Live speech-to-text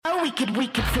we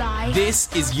could fly.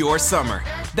 This is your summer.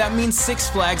 That means Six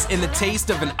Flags and the taste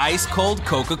of an ice-cold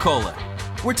Coca-Cola.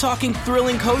 We're talking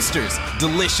thrilling coasters,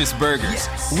 delicious burgers,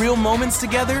 real moments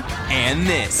together, and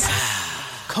this.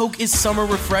 Coke is summer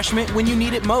refreshment when you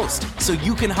need it most, so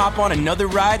you can hop on another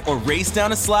ride or race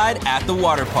down a slide at the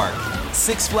water park.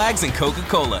 Six Flags and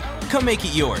Coca-Cola. Come make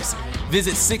it yours.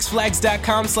 Visit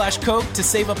sixflags.com/Coke to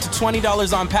save up to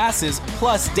 $20 on passes,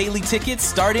 plus daily tickets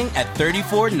starting at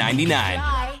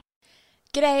 $34.99.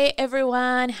 G'day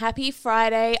everyone, happy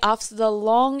Friday. After the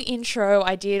long intro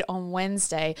I did on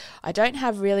Wednesday, I don't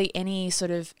have really any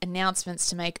sort of announcements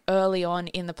to make early on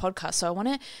in the podcast, so I want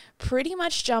to pretty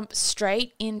much jump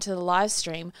straight into the live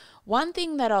stream. One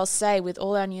thing that I'll say with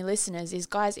all our new listeners is,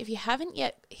 guys, if you haven't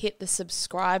yet hit the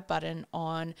subscribe button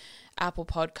on Apple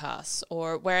Podcasts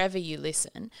or wherever you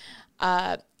listen,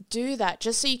 do that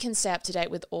just so you can stay up to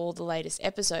date with all the latest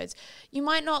episodes. You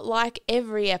might not like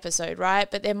every episode,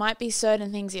 right? But there might be certain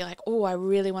things you're like, oh, I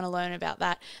really want to learn about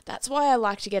that. That's why I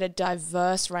like to get a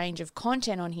diverse range of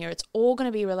content on here. It's all going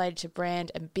to be related to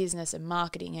brand and business and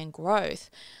marketing and growth,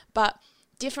 but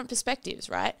different perspectives,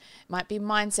 right? It might be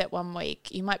mindset one week.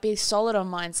 You might be solid on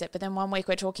mindset, but then one week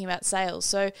we're talking about sales.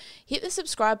 So hit the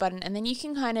subscribe button and then you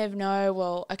can kind of know,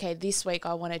 well, okay, this week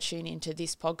I want to tune into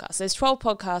this podcast. There's 12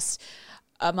 podcasts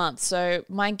a month. So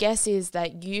my guess is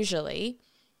that usually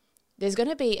there's going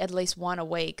to be at least one a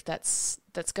week that's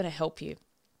going to help you.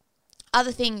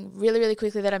 Other thing really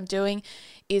quickly that I'm doing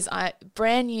is a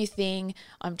brand new thing.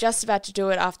 I'm just about to do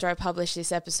it after I publish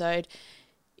this episode,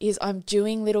 is I'm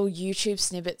doing little YouTube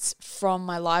snippets from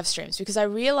my live streams, because I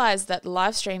realize that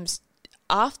live streams,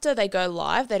 after they go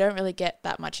live, they don't really get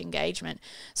that much engagement.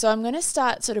 So I'm going to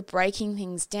start sort of breaking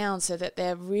things down so that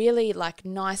they're really like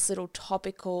nice little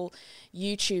topical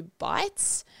YouTube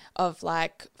bites of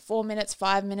like 4 minutes,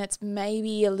 5 minutes,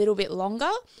 maybe a little bit longer,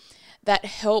 that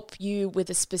help you with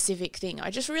a specific thing.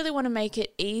 I just really want to make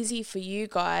it easy for you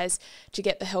guys to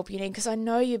get the help you need, because I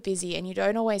know you're busy and you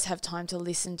don't always have time to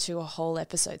listen to a whole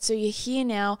episode. So you're here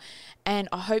now, and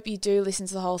I hope you do listen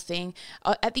to the whole thing.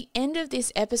 At the end of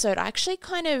this episode, I actually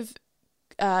kind of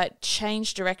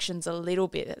change directions a little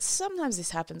bit. Sometimes this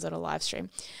happens on a live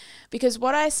stream, because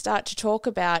what I start to talk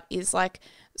about is like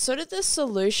sort of the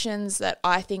solutions that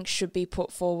I think should be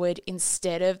put forward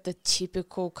instead of the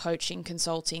typical coaching,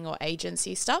 consulting, or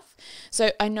agency stuff.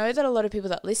 So I know that a lot of people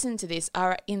that listen to this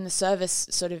are in the service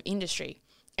sort of industry,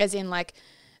 as in like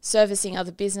servicing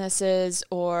other businesses,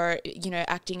 or, you know,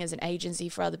 acting as an agency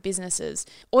for other businesses,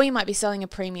 or you might be selling a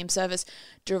premium service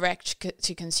direct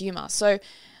to consumer. So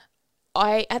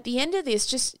at the end of this,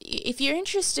 just if you're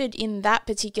interested in that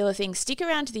particular thing, stick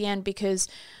around to the end, because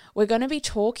we're going to be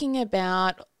talking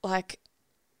about like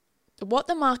what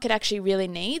the market actually really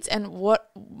needs, and what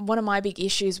one of my big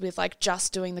issues with like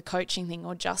just doing the coaching thing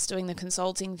or just doing the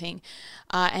consulting thing,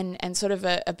 and sort of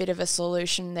a bit of a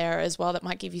solution there as well that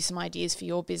might give you some ideas for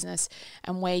your business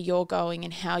and where you're going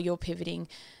and how you're pivoting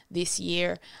this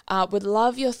year. Would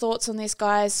love your thoughts on this,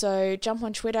 guys. So jump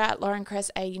on Twitter at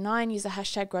LaurenCress89, use the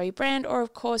hashtag #GrowYourBrand, or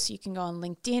of course you can go on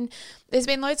LinkedIn. There's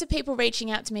been loads of people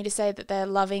reaching out to me to say that they're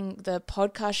loving the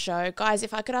podcast show. Guys,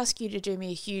 if I could ask you to do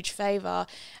me a huge favor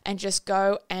and just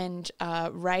go and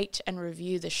rate and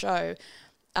review the show.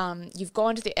 You've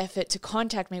gone to the effort to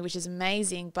contact me, which is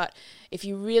amazing, but if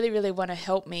you really want to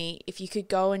help me, if you could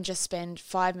go and just spend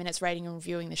 5 minutes rating and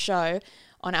reviewing the show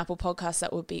on Apple Podcasts,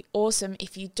 that would be awesome.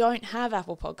 If you don't have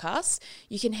Apple Podcasts,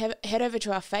 you can head over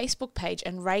to our Facebook page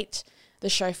and rate the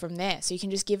show from there. So you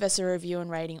can just give us a review and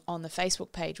rating on the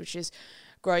Facebook page, which is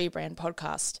Grow Your Brand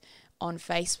Podcast on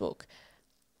Facebook.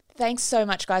 Thanks so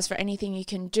much, guys, for anything you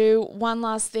can do. One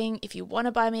last thing, if you want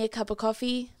to buy me a cup of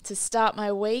coffee to start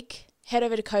my week, head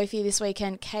over to Ko-fi this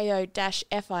weekend,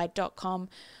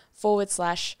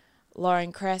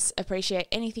 ko-fi.com/Lauren Cress. Appreciate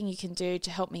anything you can do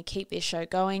to help me keep this show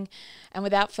going. And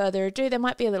without further ado, there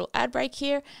might be a little ad break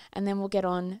here, and then we'll get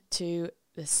on to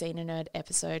the Scene a Nerd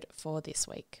episode for this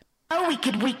week. Oh, we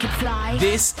could fly.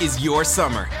 This is your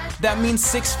summer. That means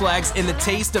Six Flags and the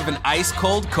taste of an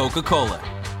ice-cold Coca-Cola.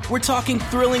 We're talking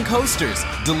thrilling coasters,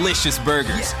 delicious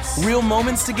burgers, real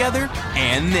moments together,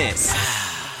 and this.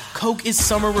 Coke is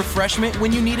summer refreshment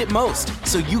when you need it most,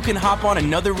 so you can hop on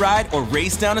another ride or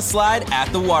race down a slide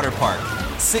at the water park.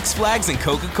 Six Flags and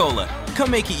Coca-Cola. Come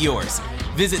make it yours.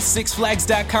 Visit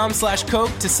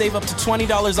sixflags.com/Coke to save up to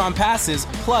 $20 on passes,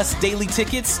 plus daily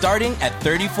tickets starting at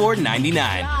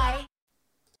 $34.99.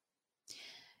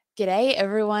 G'day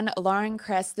everyone, Lauren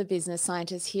Cress, the business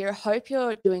scientist here. Hope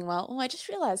you're doing well. Oh, I just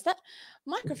realized that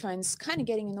microphone's kind of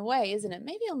getting in the way, isn't it?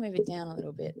 Maybe I'll move it down a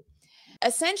little bit.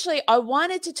 essentially I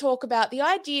wanted to talk about the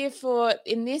idea for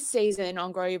in this season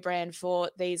on Grow Your Brand for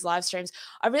these live streams.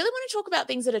 I really want to talk about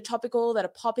things that are topical, that are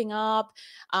popping up,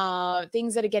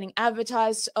 things that are getting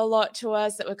advertised a lot to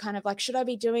us that we're kind of like, should I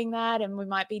be doing that? And we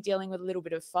might be dealing with a little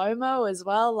bit of FOMO as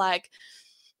well. Like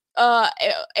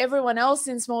everyone else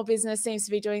in small business seems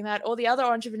to be doing that. All the other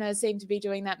entrepreneurs seem to be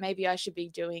doing that. Maybe I should be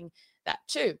doing that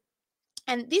too.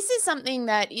 And this is something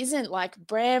that isn't like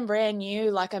brand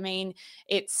new. Like, I mean,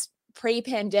 it's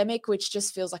pre-pandemic, which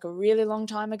just feels like a really long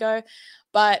time ago.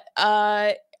 But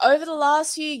over the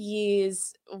last few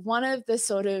years, one of the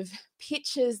sort of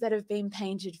pictures that have been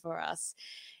painted for us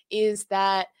is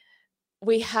that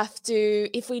we have to,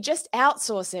 if we just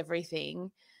outsource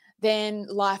everything, then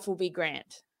life will be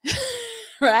grand,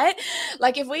 right?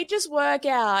 Like if we just work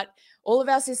out all of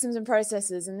our systems and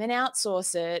processes and then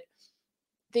outsource it,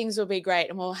 things will be great.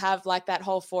 And we'll have like that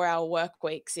whole 4-hour work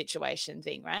week situation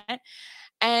thing, right?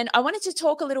 And I wanted to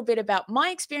talk a little bit about my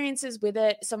experiences with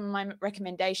it, some of my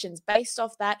recommendations based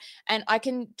off that. And I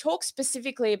can talk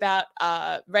specifically about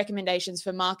recommendations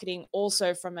for marketing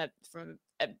also from a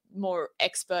more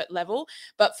expert level.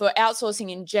 But for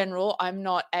outsourcing in general, I'm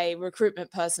not a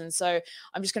recruitment person. So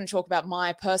I'm just going to talk about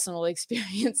my personal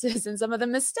experiences and some of the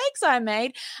mistakes I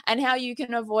made and how you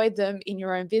can avoid them in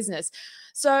your own business.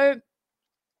 So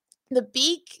the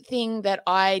big thing that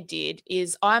I did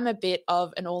is I'm a bit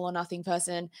of an all or nothing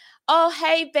person. Oh,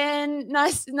 hey, Ben.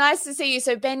 Nice to see you.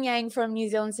 So Ben Yang from New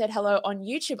Zealand said hello on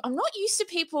YouTube. I'm not used to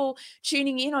people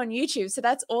tuning in on YouTube. So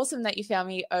that's awesome that you found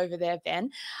me over there,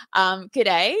 Ben. Good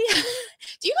day.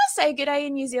 Do you guys say good day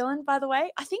in New Zealand, by the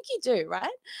way? I think you do, right?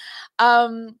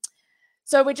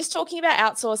 So we're just talking about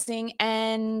outsourcing,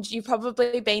 and you've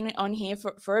probably been on here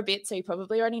for a bit. So you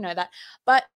probably already know that.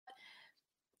 But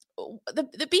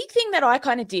the big thing that I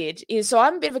kind of did is, so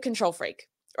I'm a bit of a control freak,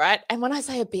 right? And when I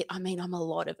say a bit, I mean I'm a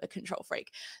lot of a control freak.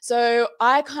 So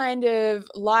I kind of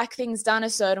like things done a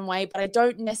certain way, but I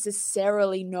don't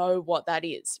necessarily know what that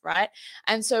is, right?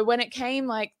 And so when it came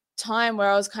like time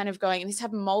where I was kind of going, and this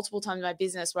happened multiple times in my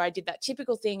business where I did that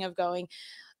typical thing of going,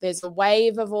 there's a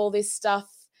wave of all this stuff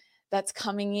that's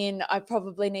coming in. I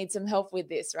probably need some help with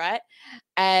this, right?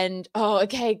 And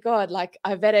okay, God, like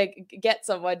I better get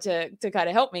someone to kind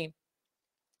of help me.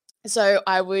 So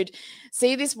I would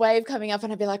see this wave coming up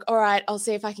and I'd be like, all right, I'll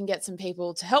see if I can get some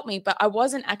people to help me. But I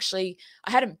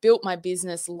hadn't built my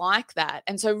business like that.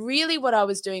 And so really what I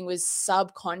was doing was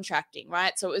subcontracting,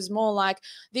 right? So it was more like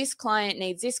this client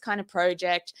needs this kind of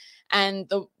project,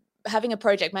 and having a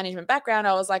project management background,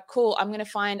 I was like, cool, I'm going to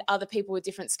find other people with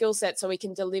different skill sets so we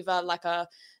can deliver like a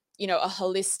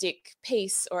holistic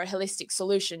piece or a holistic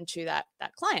solution to that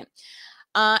client.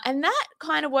 And that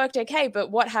kind of worked okay. But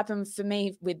what happened for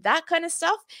me with that kind of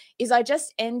stuff is I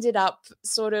just ended up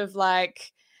sort of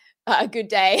like a good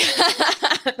day.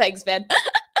 Thanks, Ben.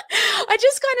 I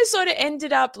just kind of sort of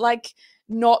ended up like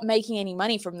not making any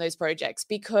money from those projects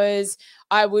because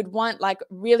I would want like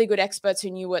really good experts who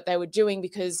knew what they were doing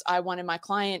because I wanted my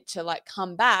client to like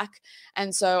come back.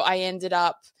 And so I ended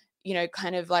up,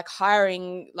 kind of like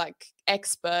hiring like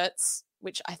experts,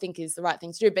 which I think is the right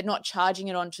thing to do, but not charging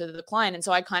it onto the client. And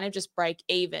so I kind of just break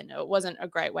even. It wasn't a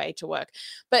great way to work.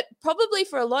 But probably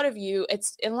for a lot of you,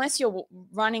 it's unless you're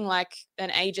running like an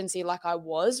agency like I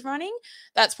was running,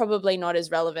 that's probably not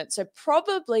as relevant. So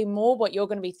probably more what you're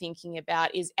going to be thinking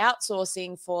about is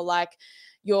outsourcing for like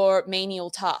your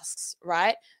menial tasks,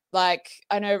 right? Like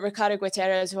I know Ricardo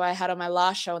Guterres, who I had on my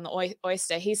last show on the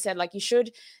Oyster, he said like you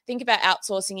should think about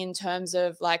outsourcing in terms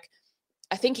of like,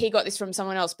 I think he got this from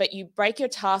someone else, but you break your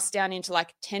tasks down into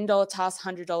like $10 tasks,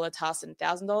 $100 tasks, and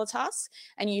 $1,000 tasks.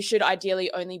 And you should ideally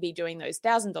only be doing those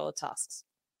 $1,000 tasks.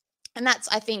 And that's,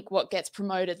 I think, what gets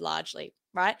promoted largely,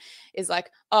 right? Is like,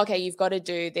 okay, you've got to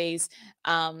do these,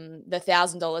 the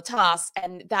 $1,000 tasks.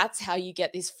 And that's how you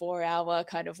get this 4-hour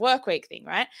kind of work week thing,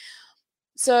 right?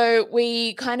 So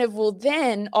we kind of will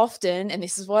then often, and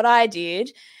this is what I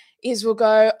did, is we'll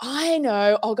go, I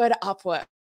know, I'll go to Upwork.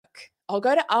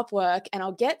 And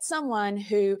I'll get someone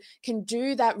who can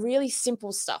do that really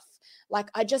simple stuff. Like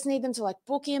I just need them to like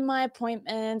book in my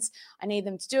appointments. I need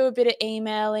them to do a bit of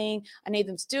emailing. I need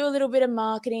them to do a little bit of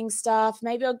marketing stuff.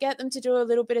 Maybe I'll get them to do a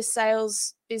little bit of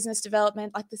sales, business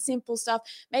development, like the simple stuff.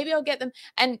 Maybe I'll get them,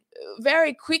 and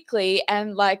very quickly,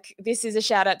 and like this is a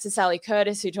shout out to Sally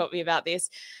Curtis who taught me about this,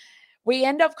 we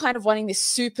end up kind of wanting this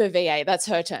super VA. That's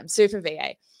her term, super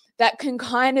VA. That can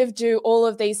kind of do all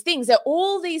of these things. They're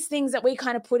all these things that we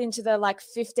kind of put into the like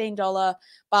 $15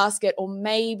 basket or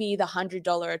maybe the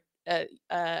 $100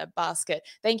 basket.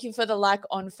 Thank you for the like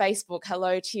on Facebook.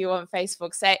 Hello to you on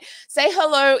Facebook. Say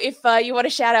hello if you want to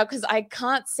shout out, because I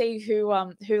can't see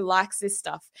who likes this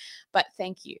stuff, but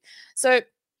thank you. So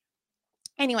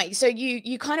anyway, so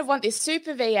you kind of want this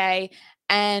super VA,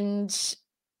 and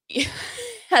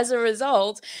as a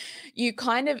result, you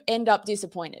kind of end up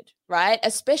disappointed, right?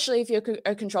 Especially if you're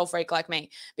a control freak like me,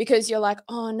 because you're like,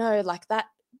 oh no, like that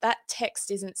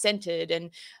text isn't centered. And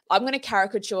I'm going to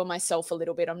caricature myself a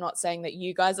little bit. I'm not saying that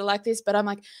you guys are like this, but I'm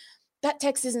like, that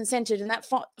text isn't centered, and that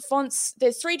fonts,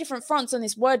 there's 3 different fonts on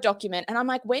this Word document. And I'm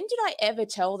like, when did I ever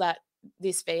tell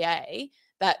this VA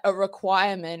that a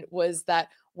requirement was that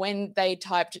when they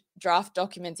typed draft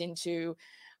documents into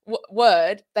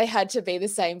Word, they had to be the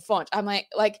same font? I'm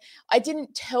like, I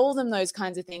didn't tell them those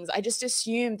kinds of things. I just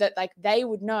assumed that like they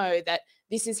would know that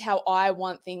this is how I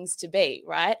want things to be,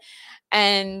 right?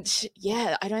 And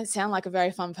yeah, I don't sound like a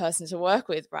very fun person to work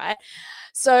with, right?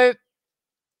 So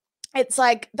it's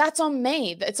like, that's on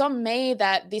me. It's on me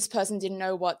that this person didn't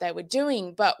know what they were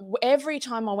doing. But every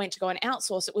time I went to go and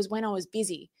outsource, it was when I was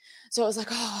busy. So I was like,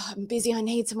 oh, I'm busy. I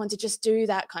need someone to just do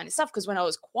that kind of stuff. Because when I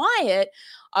was quiet,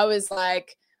 I was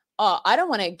like, oh, I don't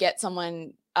want to get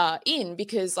someone in,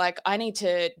 because like I need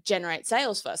to generate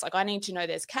sales first. Like I need to know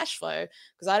there's cash flow,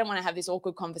 because I don't want to have this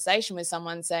awkward conversation with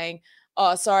someone saying,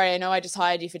 oh, sorry, I know I just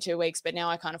hired you for 2 weeks, but now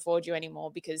I can't afford you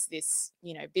anymore because this,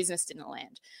 business didn't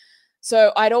land.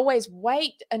 So I'd always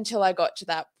wait until I got to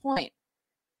that point.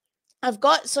 I've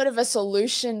got sort of a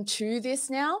solution to this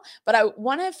now, but I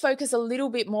want to focus a little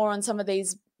bit more on some of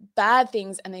these bad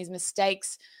things and these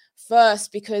mistakes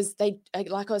first, because they,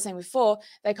 like I was saying before,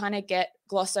 they kind of get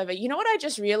glossed over. You know what I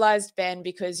just realized, Ben,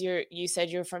 because you said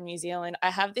you're from New Zealand,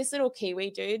 I have this little Kiwi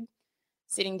dude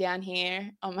sitting down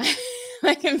here on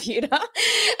my computer,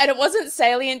 and it wasn't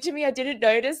salient to me. I didn't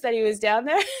notice that he was down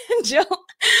there until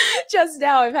just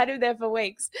now. I've had him there for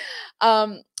weeks.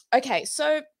 Okay,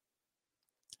 so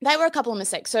they were a couple of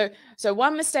mistakes. So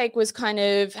one mistake was kind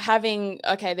of having,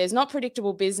 okay, there's not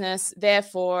predictable business,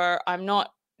 therefore I'm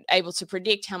not able to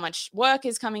predict how much work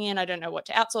is coming in. I don't know what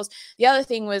to outsource. The other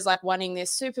thing was like wanting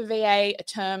this super VA, a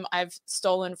term I've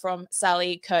stolen from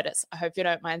Sally Curtis. I hope you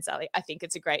don't mind, Sally. I think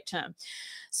it's a great term.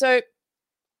 So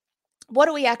what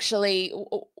do we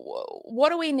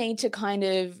need to kind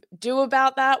of do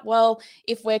about that? Well,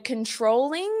 if we're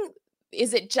controlling,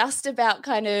 is it just about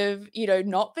kind of,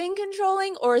 not being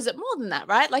controlling, or is it more than that,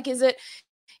 right? Like, is it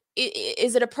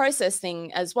a process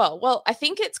thing as well? Well, I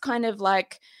think it's kind of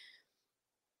like,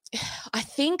 I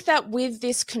think that with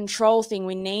this control thing,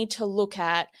 we need to look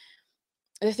at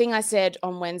the thing I said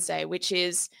on Wednesday, which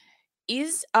is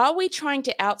are we trying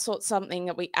to outsource something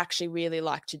that we actually really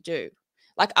like to do?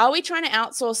 Like, are we trying to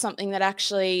outsource something that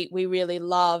actually we really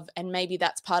love, and maybe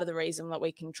that's part of the reason that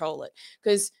we control it?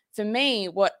 Because for me,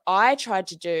 what I tried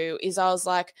to do is I was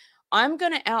like, I'm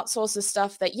going to outsource the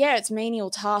stuff that, yeah, it's menial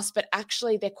tasks, but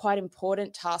actually they're quite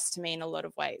important tasks to me in a lot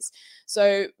of ways.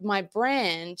 So my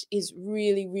brand is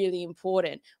really, really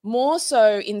important, more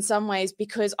so in some ways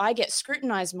because I get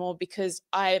scrutinized more because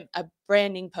I'm a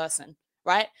branding person,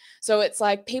 right? So it's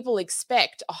like people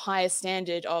expect a higher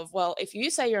standard of, well, if you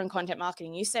say you're in content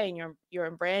marketing, you say you're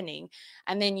in branding,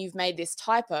 and then you've made this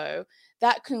typo,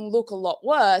 that can look a lot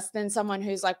worse than someone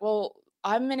who's like, well,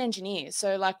 I'm an engineer.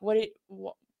 So like,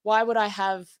 why would I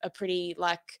have a pretty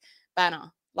like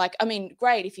banner? Like, I mean,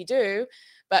 great if you do,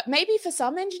 but maybe for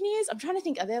some engineers, I'm trying to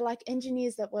think, are there like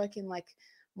engineers that work in like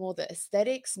more the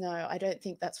aesthetics? No, I don't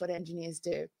think that's what engineers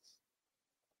do.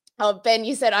 Oh, Ben,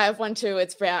 you said I have one too.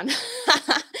 It's brown.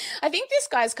 I think this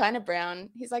guy's kind of brown.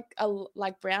 He's like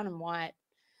brown and white.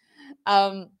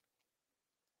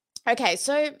 Okay,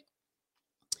 so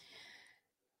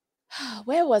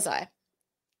where was I?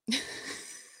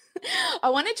 I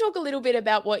want to talk a little bit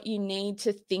about what you need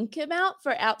to think about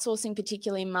for outsourcing,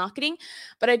 particularly in marketing.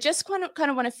 But I just kind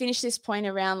of want to finish this point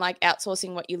around like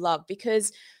outsourcing what you love,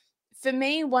 because for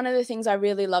me, one of the things I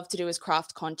really love to do is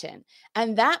craft content.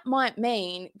 And that might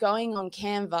mean going on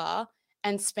Canva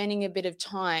and spending a bit of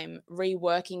time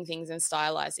reworking things and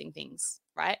stylizing things,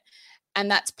 right?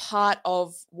 And that's part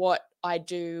of what I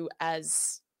do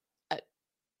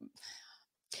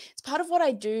it's part of what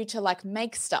I do to like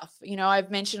make stuff.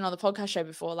 I've mentioned on the podcast show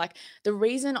before, like the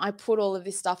reason I put all of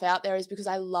this stuff out there is because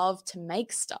I love to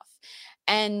make stuff.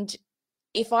 And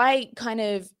if I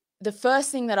the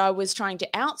first thing that I was trying to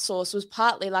outsource was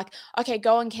partly like, okay,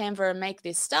 go on Canva and make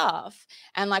this stuff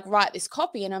and like write this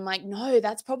copy. And I'm like, no,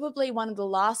 that's probably one of the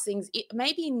last things.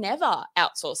 Maybe never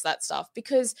outsource that stuff,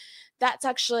 because that's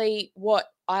actually what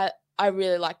I I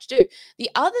really like to do. The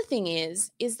other thing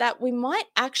is that we might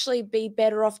actually be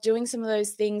better off doing some of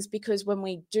those things because when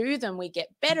we do them, we get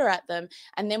better at them,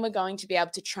 and then we're going to be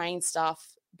able to train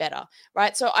staff better,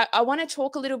 right? So I want to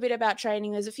talk a little bit about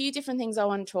training. There's a few different things I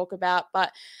want to talk about,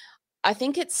 but I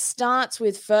think it starts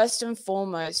with, first and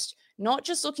foremost, not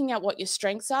just looking at what your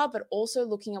strengths are, but also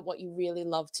looking at what you really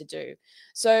love to do.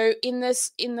 So in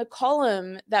the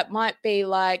column that might be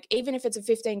like, even if it's a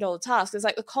 $15 task, it's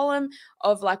like the column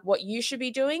of like what you should be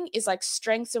doing is like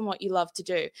strengths and what you love to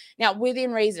do. Now,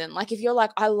 within reason, like if you're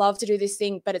like, I love to do this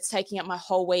thing, but it's taking up my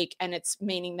whole week and it's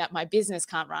meaning that my business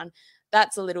can't run,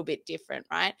 that's a little bit different,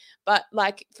 right? But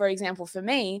like, for example, for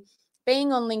me,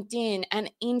 being on LinkedIn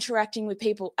and interacting with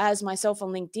people as myself on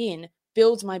LinkedIn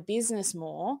builds my business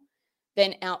more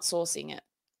than outsourcing it,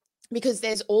 because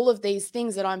there's all of these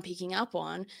things that I'm picking up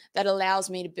on that allows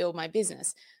me to build my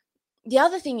business. The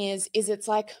other thing is it's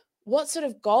like, what sort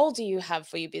of goal do you have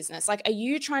for your business? Like, are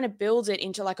you trying to build it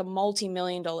into like a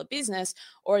multi-million-dollar business,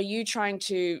 or are you trying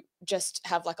to just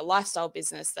have like a lifestyle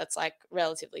business that's like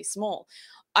relatively small?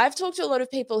 I've talked to a lot of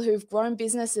people who've grown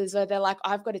businesses where they're like,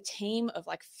 I've got a team of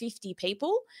like 50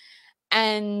 people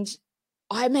and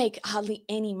I make hardly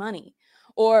any money.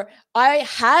 Or I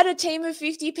had a team of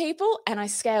 50 people and I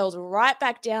scaled right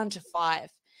back down to 5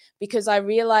 because I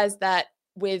realized that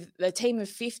with the team of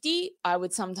 50, I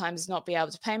would sometimes not be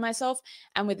able to pay myself.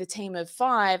 And with a team of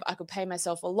 5, I could pay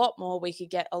myself a lot more. We could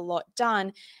get a lot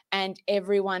done and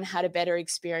everyone had a better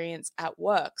experience at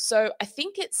work. So I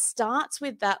think it starts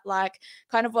with that, like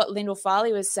kind of what Lyndall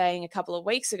Farley was saying a couple of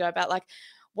weeks ago about like,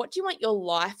 what do you want your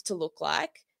life to look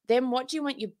like? Then what do you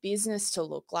want your business to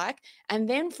look like? And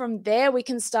then from there, we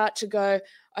can start to go,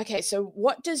 okay, so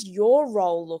what does your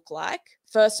role look like?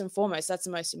 First and foremost, that's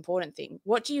the most important thing.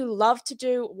 What do you love to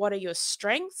do? What are your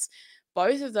strengths?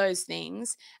 Both of those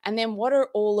things. And then what are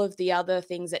all of the other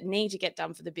things that need to get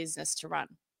done for the business to run?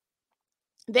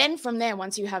 Then from there,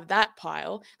 once you have that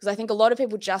pile, because I think a lot of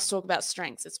people just talk about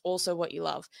strengths, it's also what you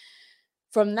love.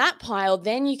 From that pile,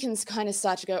 then you can kind of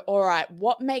start to go, all right,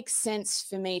 what makes sense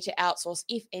for me to outsource,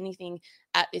 if anything,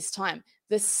 at this time?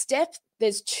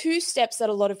 There's 2 steps that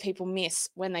a lot of people miss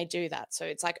when they do that. So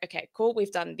it's like, okay, cool,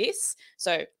 we've done this.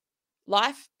 So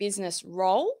life, business,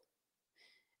 role.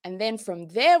 And then from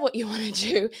there, what you want to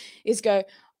do is go,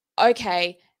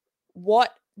 okay,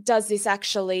 what does this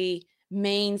actually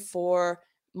mean for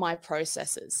my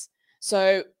processes?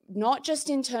 So not just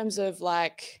in terms of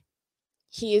like,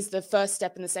 here's the first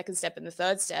step and the second step and the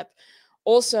third step.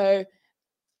 Also,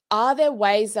 are there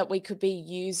ways that we could be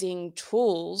using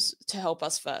tools to help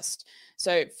us first?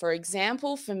 So, for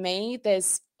example, for me,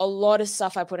 there's a lot of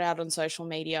stuff I put out on social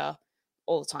media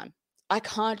all the time. I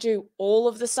can't do all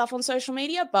of the stuff on social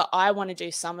media, but I want to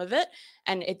do some of it.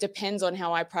 And it depends on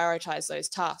how I prioritize those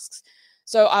tasks.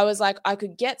 So I was like, I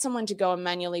could get someone to go and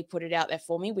manually put it out there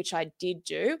for me, which I did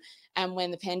do. And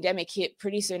when the pandemic hit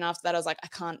pretty soon after that, I was like, I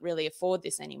can't really afford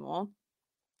this anymore.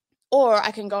 Or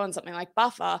I can go on something like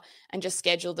Buffer and just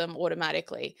schedule them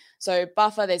automatically. So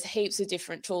Buffer, there's heaps of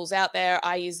different tools out there.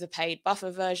 I use the paid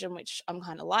Buffer version, which I'm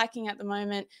kind of liking at the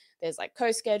moment. There's like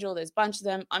CoSchedule, there's a bunch of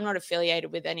them. I'm not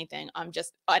affiliated with anything. I'm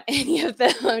just on any of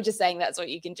them. I'm just saying that's what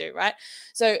you can do, right?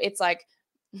 So it's like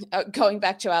going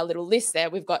back to our little list there,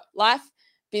 we've got life,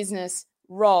 business,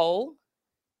 role,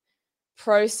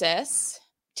 process,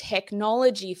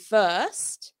 technology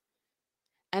first.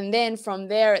 And then from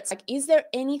there, it's like, is there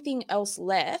anything else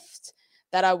left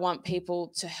that I want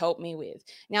people to help me with?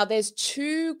 Now, there's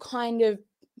 2 kind of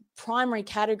primary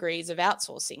categories of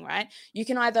outsourcing, right? You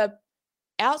can either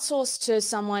outsource to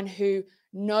someone who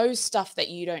knows stuff that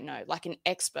you don't know, like an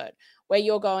expert, where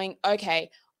you're going, okay,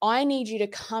 I need you to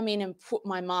come in and put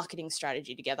my marketing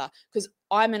strategy together because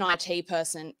I'm an IT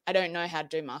person. I don't know how to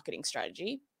do marketing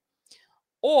strategy.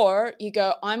 Or you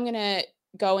go, I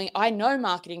know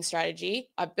marketing strategy.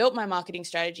 I built my marketing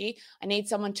strategy. I need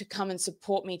someone to come and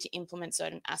support me to implement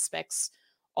certain aspects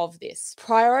of this.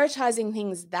 Prioritizing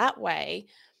things that way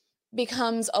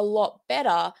becomes a lot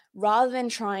better rather than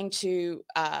trying to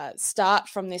start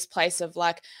from this place of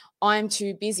like, I'm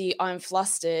too busy, I'm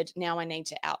flustered, now I need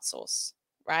to outsource,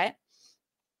 right?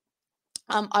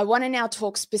 I want to now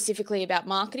talk specifically about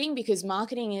marketing because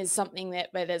marketing is something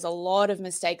where there's a lot of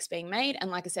mistakes being made.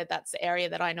 And like I said, that's the area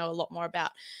that I know a lot more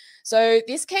about. So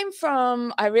this came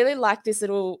from, I really like this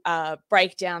little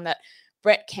breakdown that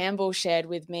Brett Campbell shared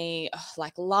with me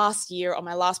like last year on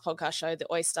my last podcast show, The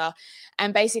Oyster.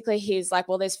 And basically he's like,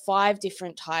 well, there's 5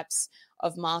 different types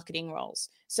of marketing roles.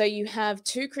 So you have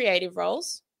 2 creative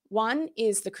roles. One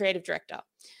is the creative director.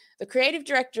 The creative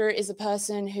director is a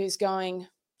person who's going,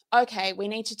 okay, we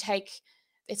need to take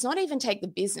it's not even take the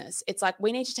business. It's like,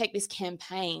 we need to take this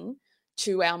campaign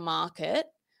to our market.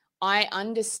 I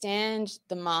understand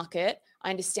the market.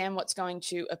 I understand what's going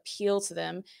to appeal to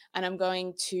them. And I'm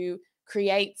going to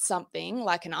create something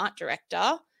like an art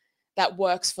director that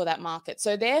works for that market.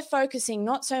 So they're focusing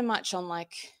not so much on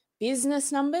like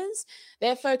business numbers.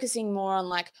 They're focusing more on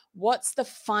like, what's the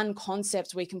fun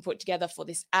concept we can put together for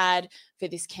this ad, for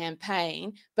this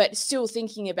campaign, but still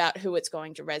thinking about who it's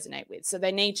going to resonate with. So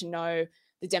they need to know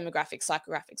the demographics,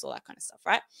 psychographics, all that kind of stuff,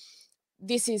 right?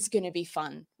 This is going to be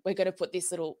fun. We're going to put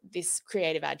this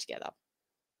creative ad together.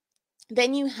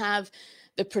 Then you have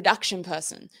the production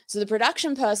person. So the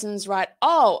production person's right,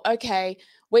 oh, okay,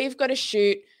 we've got to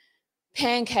shoot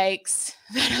pancakes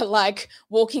that are like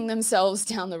walking themselves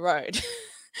down the road.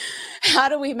 How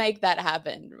do we make that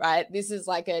happen, right? This is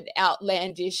like an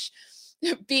outlandish,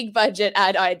 big budget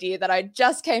ad idea that I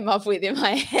just came up with in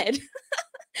my head.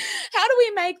 How do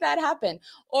we make that happen?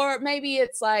 Or maybe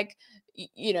it's like,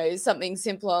 you know, something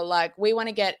simpler, like we want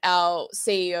to get our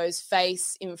CEO's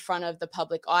face in front of the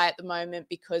public eye at the moment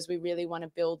because we really want to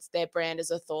build their brand as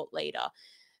a thought leader.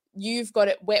 You've got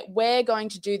it. We're going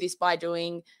to do this by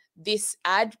doing this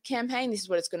ad campaign. This is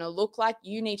what it's going to look like.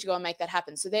 You need to go and make that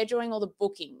happen. So they're doing all the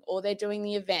booking, or they're doing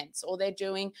the events, or they're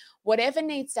doing whatever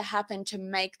needs to happen to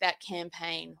make that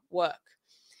campaign work.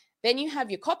 Then you have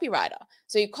your copywriter.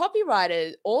 So your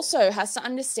copywriter also has to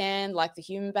understand like the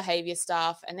human behavior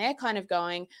stuff, and they're kind of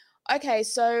going, okay,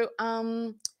 so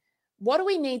what do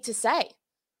we need to say?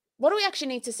 What do we actually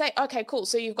need to say? Okay, cool.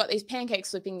 So you've got these pancakes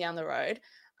slipping down the road.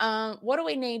 What do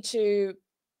we need to,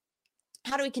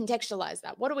 how do we contextualize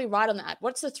that? What do we write on the ad?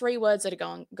 What's the 3 words that are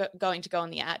going to go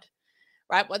on the ad,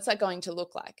 right? What's that going to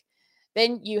look like?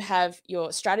 Then you have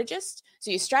your strategist. So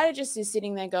your strategist is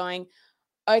sitting there going,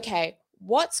 okay,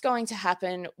 what's going to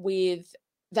happen with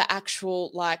the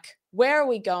actual, like, where are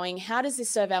we going? How does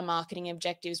this serve our marketing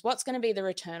objectives? What's going to be the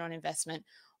return on investment?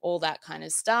 All that kind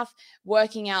of stuff,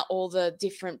 working out all the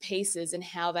different pieces and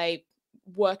how they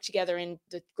work together in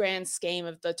the grand scheme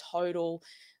of the total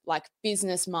like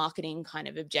business marketing kind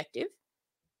of objective,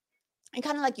 and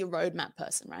kind of like your roadmap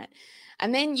person, right?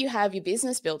 And then you have your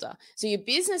business builder. So your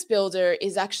business builder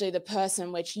is actually the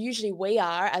person, which usually we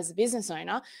are as a business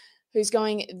owner, who's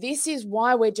going, this is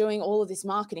why we're doing all of this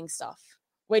marketing stuff.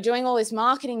 We're doing all this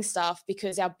marketing stuff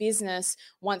because our business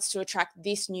wants to attract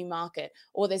this new market,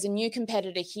 or there's a new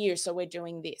competitor here, so we're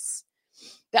doing this.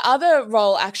 The other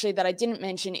role actually that I didn't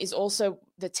mention is also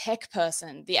the tech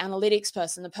person, the analytics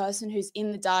person, the person who's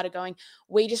in the data going,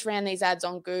 we just ran these ads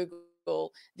on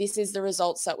Google. This is the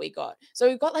results that we got. So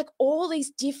we've got like all these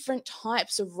different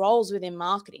types of roles within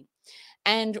marketing.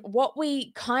 And what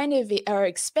we kind of are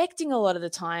expecting a lot of the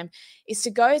time is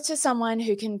to go to someone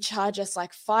who can charge us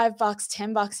like $5,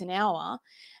 $10 an hour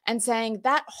and saying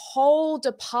that whole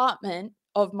department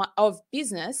of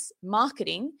business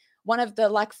marketing, one of the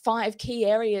like 5 key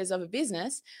areas of a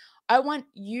business, I want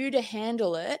you to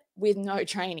handle it with no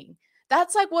training.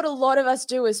 That's like what a lot of us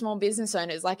do as small business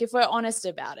owners. Like if we're honest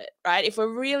about it, right? If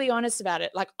we're really honest about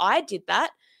it, like I did that.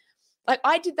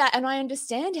 And I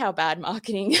understand how bad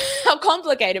marketing, how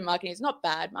complicated marketing is. Not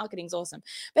bad, marketing's awesome,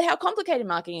 but how complicated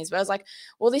marketing is. But I was like,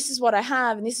 well, this is what I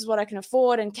have and this is what I can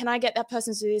afford. And can I get that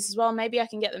person to do this as well? Maybe I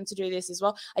can get them to do this as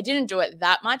well. I didn't do it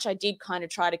that much. I did kind of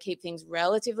try to keep things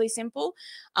relatively simple.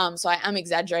 So I am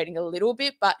exaggerating a little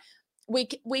bit, but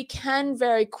we can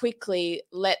very quickly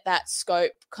let that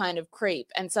scope kind of creep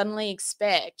and suddenly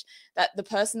expect that the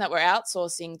person that we're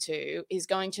outsourcing to is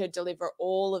going to deliver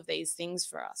all of these things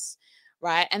for us,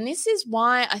 right? And this is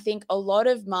why I think a lot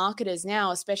of marketers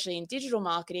now, especially in digital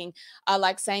marketing, are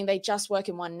like saying they just work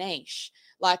in one niche.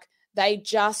 Like they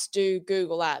just do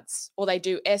Google ads, or they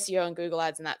do SEO and Google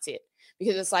ads, and that's it.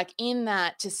 Because it's like in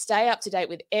that, to stay up to date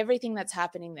with everything that's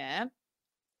happening there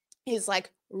is like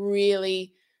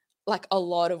really like a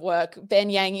lot of work.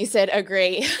 Ben Yang, you said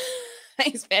agree.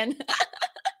 Thanks, Ben.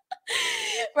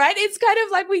 Right? It's kind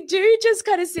of like we do just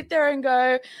kind of sit there and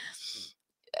go,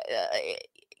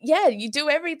 yeah, you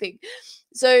do everything.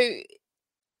 So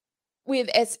with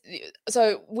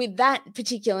that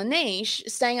particular niche,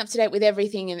 staying up to date with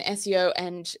everything in SEO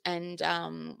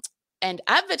and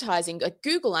advertising, like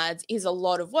Google ads, is a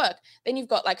lot of work. Then you've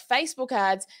got like Facebook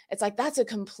ads. It's like that's a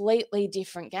completely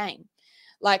different game.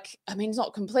 Like, I mean, it's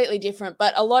not completely different,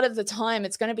 but a lot of the time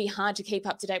it's going to be hard to keep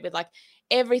up to date with like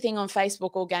everything on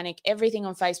Facebook organic, everything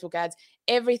on Facebook ads,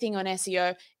 everything on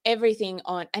SEO, everything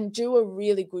on, and do a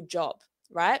really good job,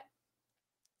 right?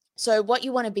 So what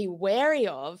you want to be wary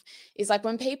of is like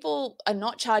when people are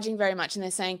not charging very much and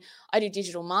they're saying, I do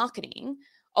digital marketing,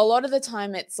 a lot of the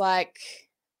time it's like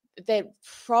they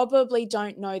probably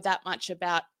don't know that much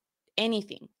about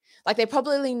anything. Like they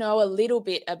probably know a little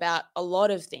bit about a lot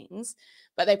of things,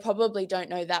 but they probably don't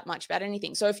know that much about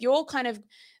anything. So if you're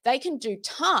they can do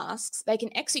tasks, they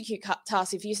can execute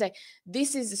tasks. If you say,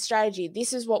 this is the strategy,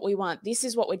 this is what we want, this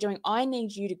is what we're doing, I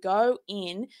need you to go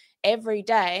in every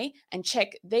day and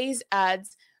check these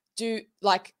ads,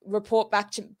 report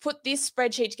back to, put this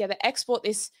spreadsheet together, export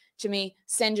this to me,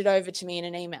 send it over to me in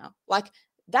an email. Like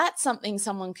that's something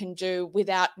someone can do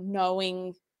without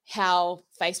knowing how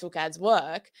Facebook ads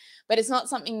work, but it's not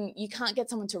something, you can't get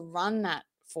someone to run that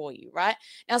for you, right?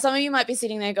 Now, some of you might be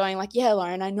sitting there going like, yeah,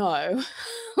 Lauren, I know,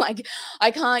 like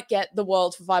I can't get the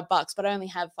world for $5, but I only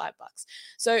have $5.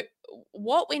 So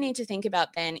what we need to think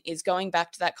about then is going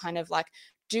back to that kind of like,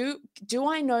 do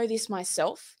I know this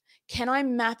myself? Can I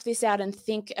map this out and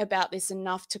think about this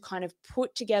enough to kind of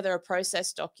put together a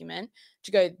process document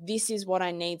to go, this is what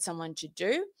I need someone to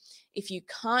do? If you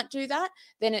can't do that,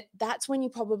 then that's when you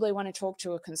probably want to talk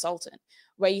to a consultant,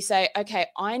 where you say, okay,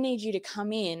 I need you to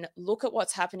come in, look at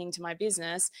what's happening to my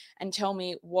business and tell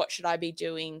me what should I be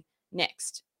doing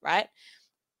next, right?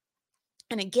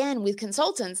 And again, with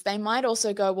consultants, they might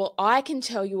also go, well, I can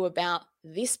tell you about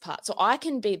this part. So I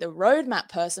can be the roadmap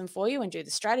person for you and do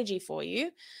the strategy for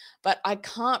you, but I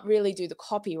can't really do the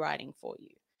copywriting for you.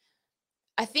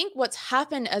 I think what's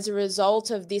happened as a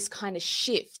result of this kind of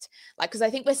shift, like, because I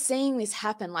think we're seeing this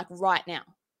happen like right now,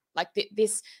 like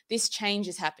this change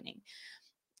is happening.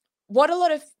 What a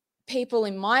lot of people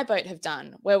in my boat have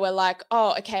done, where we're like,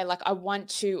 oh, okay, like I want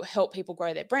to help people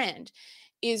grow their brand,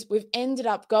 is we've ended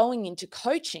up going into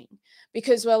coaching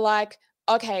because we're like,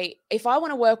 okay, if I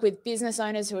want to work with business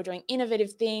owners who are doing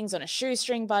innovative things on a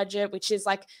shoestring budget, which is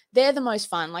like, they're the most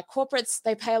fun. Like corporates,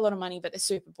 they pay a lot of money, but they're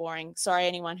super boring. Sorry,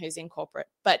 anyone who's in corporate,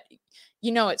 but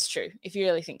you know it's true if you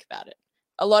really think about it.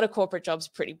 A lot of corporate jobs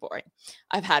are pretty boring.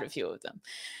 I've had a few of them.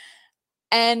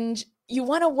 And you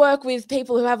want to work with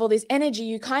people who have all this energy,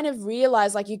 you kind of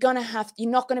realize like you're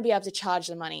not going to be able to charge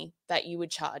the money that you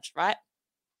would charge, right?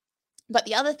 But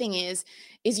the other thing is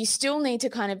you still need to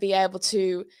kind of be able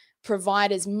to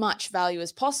provide as much value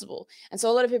as possible. And so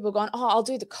a lot of people are going, oh, I'll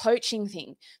do the coaching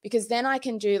thing because then I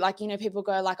can do like, people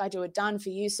go like, I do a done for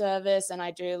you service and I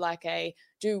do like a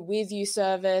do with you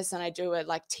service and I do a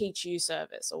like teach you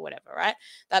service or whatever, right?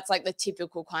 That's like the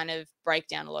typical kind of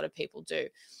breakdown a lot of people do.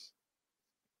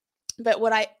 But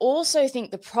what I also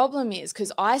think the problem is,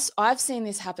 because I've seen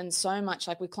this happen so much,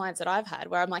 like with clients that I've had,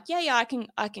 where I'm like, yeah,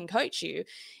 I can coach you,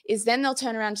 is then they'll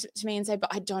turn around to me and say,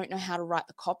 but I don't know how to write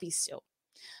the copy still.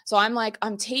 So I'm like,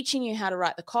 I'm teaching you how to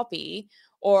write the copy,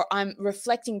 or I'm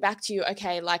reflecting back to you,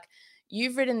 okay, like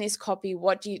you've written this copy,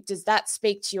 does that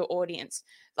speak to your audience?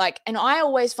 Like, and I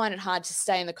always find it hard to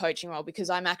stay in the coaching role because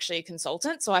I'm actually a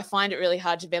consultant. So I find it really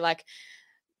hard to be like,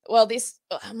 well,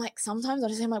 I'm like, sometimes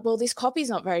I'm like, well, this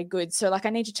copy's not very good. So like, I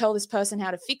need to tell this person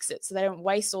how to fix it so they don't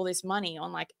waste all this money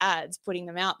on like ads, putting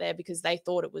them out there because they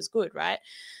thought it was good. Right.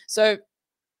 So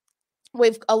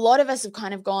a lot of us have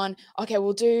kind of gone, okay,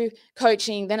 we'll do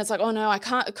coaching. Then it's like, oh no, I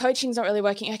can't, coaching's not really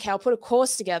working. Okay, I'll put a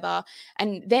course together.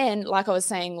 And then, like I was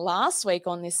saying last week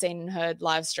on this Seen and Heard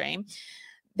live stream,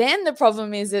 then the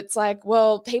problem is it's like,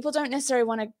 well, people don't necessarily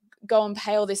want to go and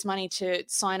pay all this money to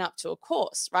sign up to a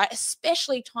course, right?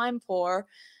 Especially time poor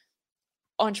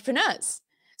entrepreneurs.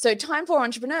 So time poor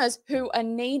entrepreneurs who are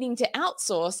needing to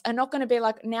outsource are not going to be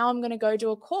like, now I'm going to go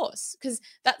do a course, because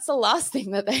that's the last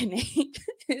thing that they need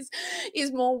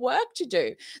is more work to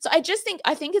do. So I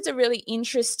think it's a really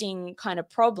interesting kind of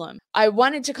problem. I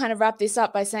wanted to kind of wrap this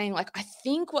up by saying, like, I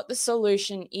think what the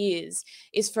solution is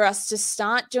for us to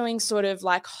start doing sort of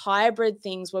like hybrid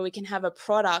things where we can have a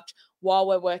product while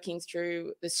we're working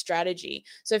through the strategy.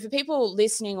 So for people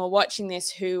listening or watching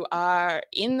this who are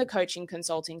in the coaching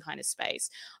consulting kind of space,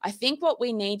 I think what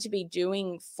we need to be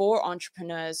doing for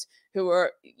entrepreneurs who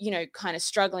are, kind of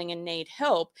struggling and need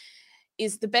help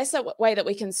is the best way that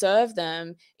we can serve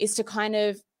them is to kind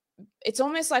of, it's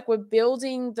almost like we're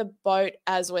building the boat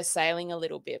as we're sailing a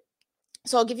little bit.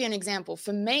 So I'll give you an example.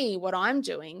 For me, what I'm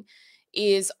doing,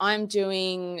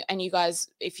 and you guys,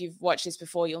 if you've watched this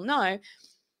before, you'll know,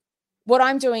 what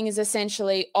I'm doing is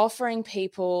essentially offering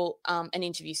people an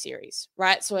interview series,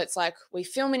 right? So it's like we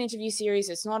film an interview series.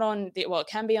 It's not it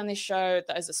can be on this show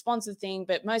as a sponsored thing,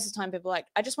 but most of the time people are like,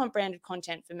 I just want branded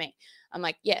content for me. I'm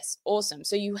like, yes, awesome.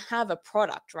 So you have a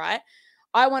product, right?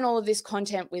 I want all of this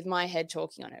content with my head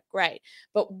talking on it. Great.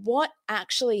 But what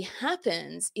actually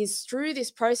happens is through this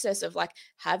process of like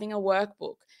having a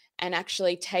workbook and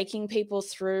actually taking people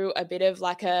through a bit of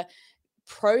like a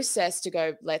process to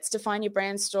go, let's define your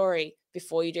brand story.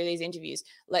 before you do these interviews.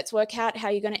 Let's work out how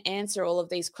you're going to answer all of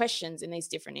these questions in these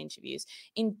different interviews.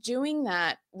 In doing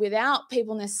that, without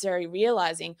people necessarily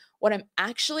realizing, what I'm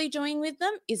actually doing with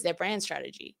them is their brand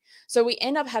strategy. So we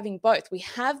end up having both. We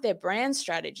have their brand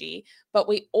strategy, but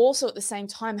we also at the same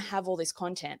time have all this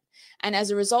content. And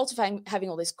as a result of having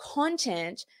all this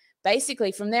content,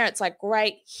 basically from there, it's like,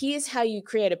 great, here's how you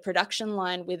create a production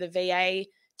line with a VA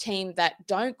team that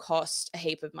don't cost a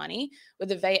heap of money,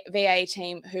 with a VA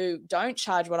team who don't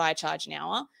charge what I charge an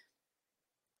hour.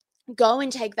 Go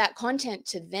and take that content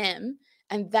to them,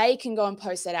 and they can go and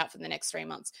post that out for the next 3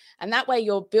 months. And that way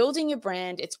you're building your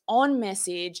brand. It's on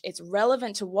message. It's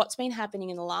relevant to what's been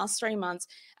happening in the last 3 months.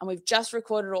 And we've just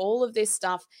recorded all of this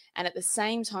stuff. And at the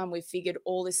same time, we've figured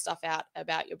all this stuff out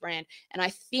about your brand. And I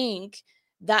think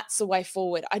that's the way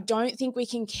forward. I don't think we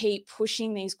can keep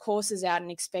pushing these courses out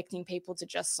and expecting people to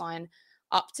just sign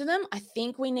up to them. I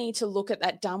think we need to look at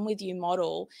that done with you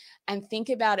model and think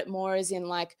about it more as in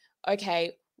like,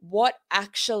 okay, what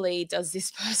actually does this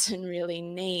person really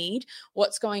need?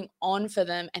 What's going on for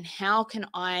them? And how can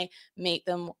I meet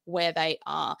them where they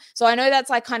are? So I know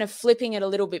that's like kind of flipping it a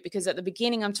little bit, because at the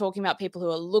beginning I'm talking about people who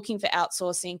are looking for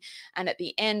outsourcing, and at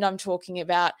the end I'm talking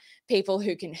about people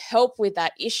who can help with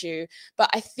that issue. But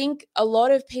I think a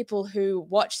lot of people who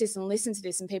watch this and listen to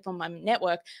this, and people on my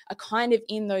network, are kind of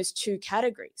in those two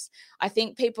categories. I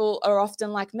think people are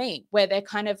often like me, where they're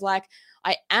kind of like,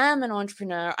 I am an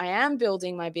entrepreneur, I am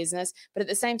building my business, but at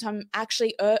the same time, I'm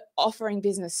actually offering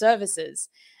business services.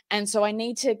 And so I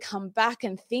need to come back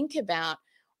and think about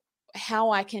how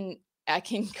I can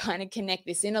kind of connect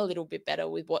this in a little bit better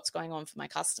with what's going on for my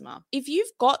customer. If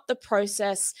you've got the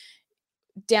process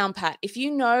down pat, if you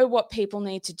know what people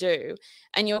need to do,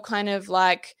 and you're kind of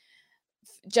like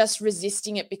just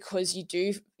resisting it because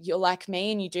you're like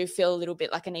me and you do feel a little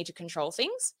bit like I need to control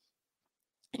things.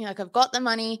 You're like, I've got the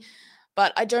money,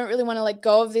 but I don't really want to let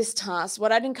go of this task.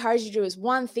 What I'd encourage you to do is,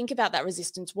 one, think about that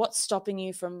resistance. What's stopping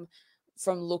you from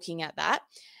looking at that?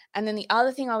 And then the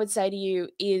other thing I would say to you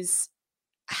is,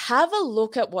 have a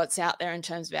look at what's out there in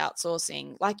terms of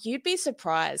outsourcing. Like, you'd be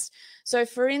surprised. So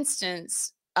for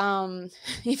instance,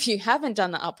 if you haven't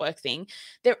done the Upwork thing,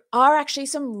 there are actually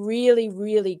some really,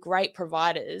 really great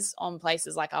providers on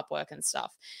places like Upwork and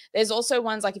stuff. There's also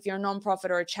ones like, if you're a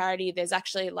nonprofit or a charity, there's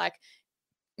actually like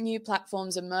new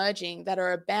platforms emerging that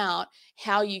are about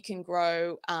how you can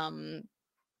grow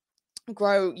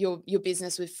your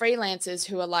business with freelancers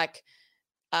who are like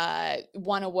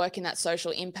want to work in that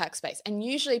social impact space. And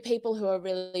usually people who are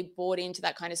really bought into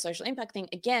that kind of social impact thing,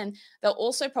 again, they'll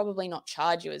also probably not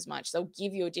charge you as much. They'll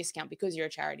give you a discount because you're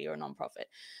a charity or a nonprofit.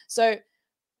 So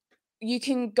you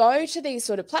can go to these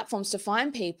sort of platforms to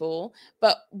find people,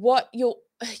 but what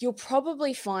you'll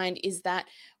probably find is that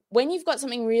when you've got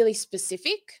something really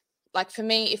specific, like for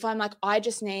me, if I'm like, I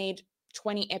just need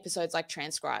 20 episodes like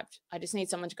transcribed, I just need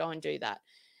someone to go and do that.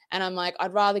 And I'm like,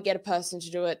 I'd rather get a person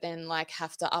to do it than like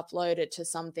have to upload it to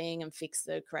something and fix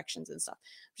the corrections and stuff.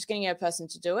 I'm just going to get a person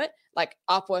to do it. Like,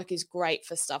 Upwork is great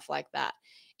for stuff like that.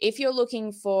 If you're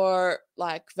looking for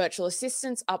like virtual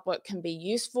assistants, Upwork can be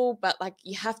useful, but like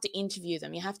you have to interview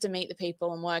them. You have to meet the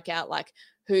people and work out like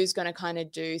who's going to kind of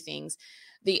do things.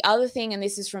 The other thing, and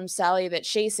this is from Sally, that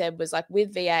she said was like,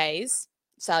 with VAs,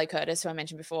 Sally Curtis, who I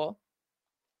mentioned before,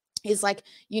 is like,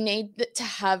 you need to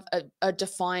have a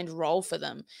defined role for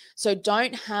them. So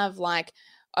don't have like,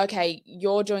 okay,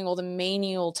 you're doing all the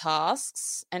menial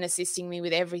tasks and assisting me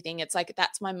with everything. It's like,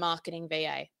 that's my marketing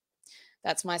VA.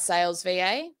 That's my sales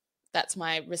VA. That's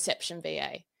my reception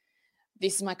VA.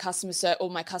 This is my customer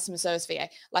service VA.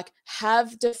 Like,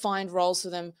 have defined roles for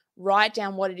them. Write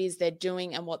down what it is they're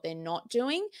doing and what they're not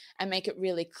doing, and make it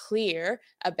really clear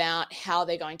about how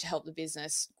they're going to help the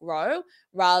business grow,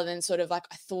 rather than sort of like,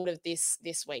 I thought of this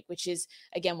week, which is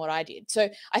again what I did. So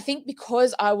I think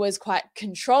because I was quite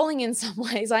controlling in some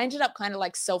ways, I ended up kind of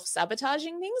like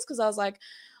self-sabotaging things, because I was like,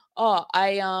 oh,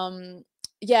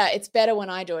 yeah, it's better when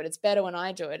I do it. It's better when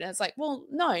I do it. And it's like, well,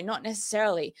 no, not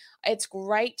necessarily. It's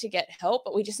great to get help,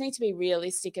 but we just need to be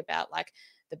realistic about like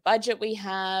the budget we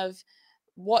have,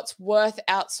 what's worth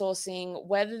outsourcing,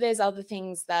 whether there's other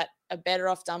things that are better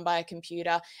off done by a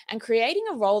computer, and creating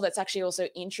a role that's actually also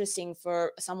interesting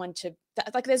for someone to,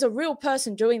 like, there's a real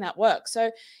person doing that work. So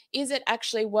is it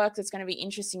actually work that's going to be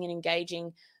interesting and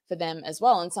engaging for them as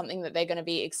well, and something that they're going to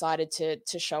be excited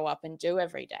to show up and do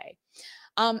every day?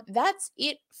 That's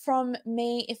it from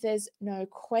me. If there's no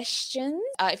questions,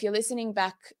 if you're listening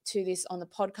back to this on the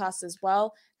podcast as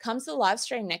well, come to the live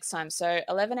stream next time. So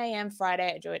 11 a.m.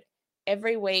 Friday, I do it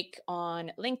every week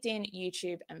on LinkedIn,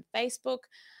 YouTube, and Facebook.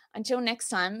 Until next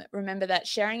time, remember that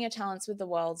sharing your talents with the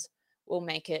world will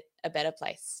make it a better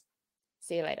place.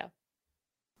 See you later.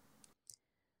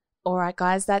 All right,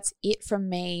 guys, that's it from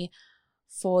me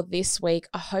for this week.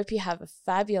 I hope you have a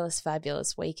fabulous,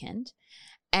 fabulous weekend.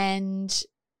 And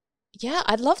yeah,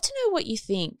 I'd love to know what you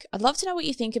think. I'd love to know what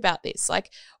you think about this.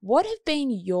 Like, what have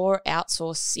been your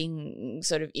outsourcing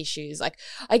sort of issues? Like,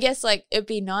 I guess like it'd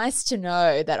be nice to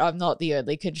know that I'm not the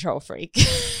only control freak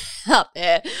out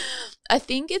there. I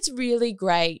think it's really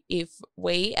great if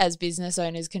we as business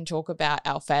owners can talk about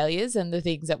our failures and the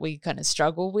things that we kind of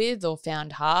struggle with or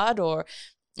found hard, or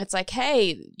it's like,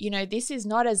 hey, you know, this is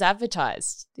not as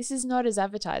advertised. This is not as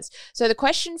advertised. So the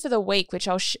question for the week, which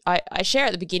I share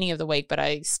at the beginning of the week, but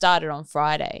I started on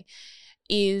Friday,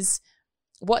 is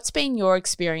what's been your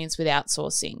experience with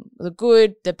outsourcing? The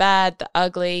good, the bad, the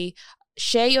ugly.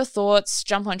 Share your thoughts.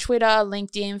 Jump on Twitter,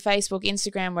 LinkedIn, Facebook,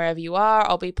 Instagram, wherever you are.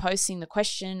 I'll be posting the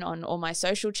question on all my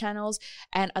social channels,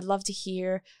 and I'd love to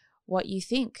hear what you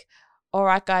think. All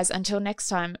right, guys, until next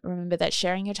time, remember that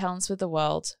sharing your talents with the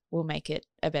world will make it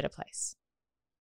a better place.